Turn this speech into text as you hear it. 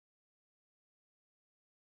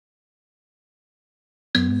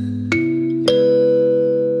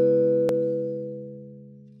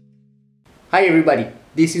Hi everybody,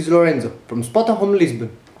 this is Lorenzo from Spotahome, Lisbon.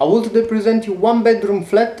 I will today present you one bedroom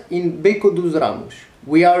flat in Beco dos Ramos.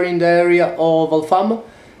 We are in the area of Alfama,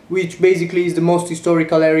 which basically is the most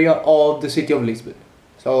historical area of the city of Lisbon.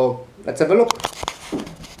 So let's have a look.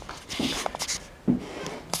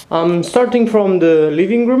 I'm starting from the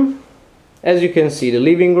living room. As you can see, the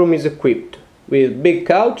living room is equipped with big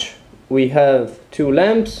couch. We have two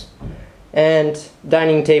lamps and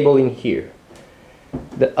dining table in here.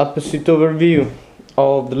 The opposite overview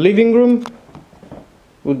of the living room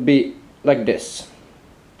would be like this.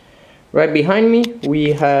 Right behind me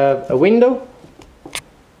we have a window,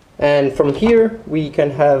 and from here we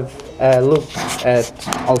can have a look at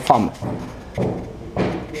Alfama.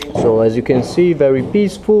 So as you can see, very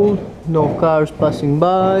peaceful, no cars passing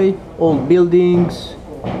by, old buildings,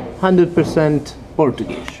 100%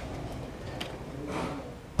 Portuguese.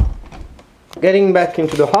 Getting back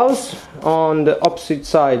into the house, on the opposite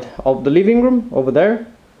side of the living room, over there,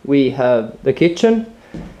 we have the kitchen.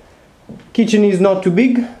 Kitchen is not too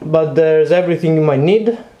big, but there's everything you might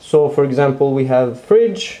need. So for example, we have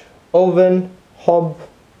fridge, oven, hob,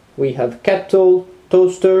 we have kettle,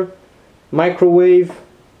 toaster, microwave,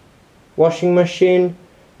 washing machine,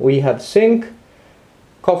 we have sink,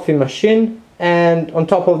 coffee machine, and on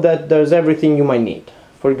top of that there's everything you might need.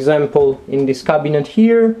 For example, in this cabinet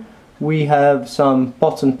here we have some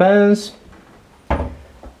pots and pans.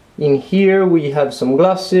 In here we have some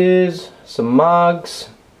glasses, some mugs,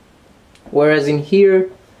 whereas in here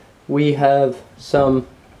we have some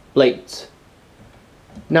plates.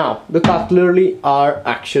 Now, the cutlery are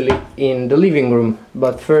actually in the living room,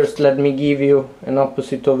 but first let me give you an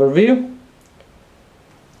opposite overview.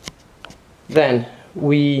 Then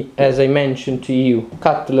we, as I mentioned to you,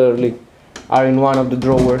 cutlery are in one of the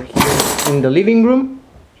drawers here in the living room.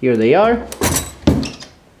 Here they are.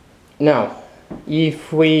 Now,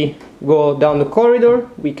 if we go down the corridor,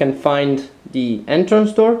 we can find the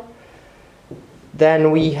entrance door. Then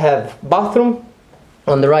we have bathroom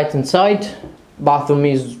on the right hand side. Bathroom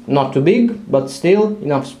is not too big, but still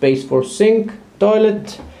enough space for sink,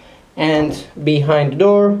 toilet, and behind the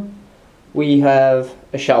door we have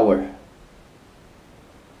a shower.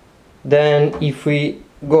 Then if we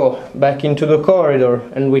go back into the corridor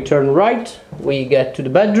and we turn right, we get to the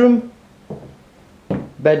bedroom.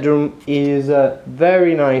 Bedroom is a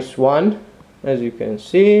very nice one. As you can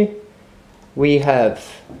see, we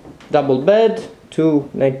have double bed,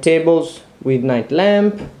 two night tables with night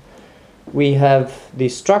lamp. We have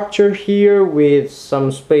this structure here with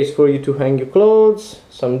some space for you to hang your clothes,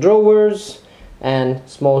 some drawers and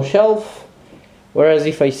small shelf. Whereas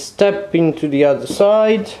if I step into the other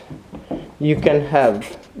side, you can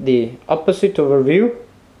have the opposite overview,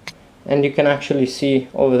 and you can actually see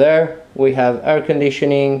over there we have air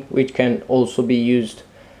conditioning, which can also be used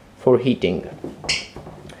for heating.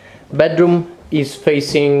 Bedroom is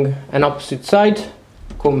facing an opposite side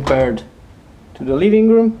compared to the living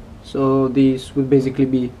room, so this would basically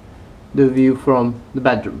be the view from the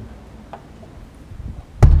bedroom.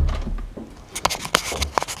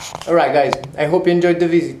 Alright guys, I hope you enjoyed the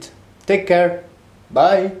visit. Take care.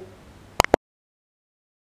 Bye.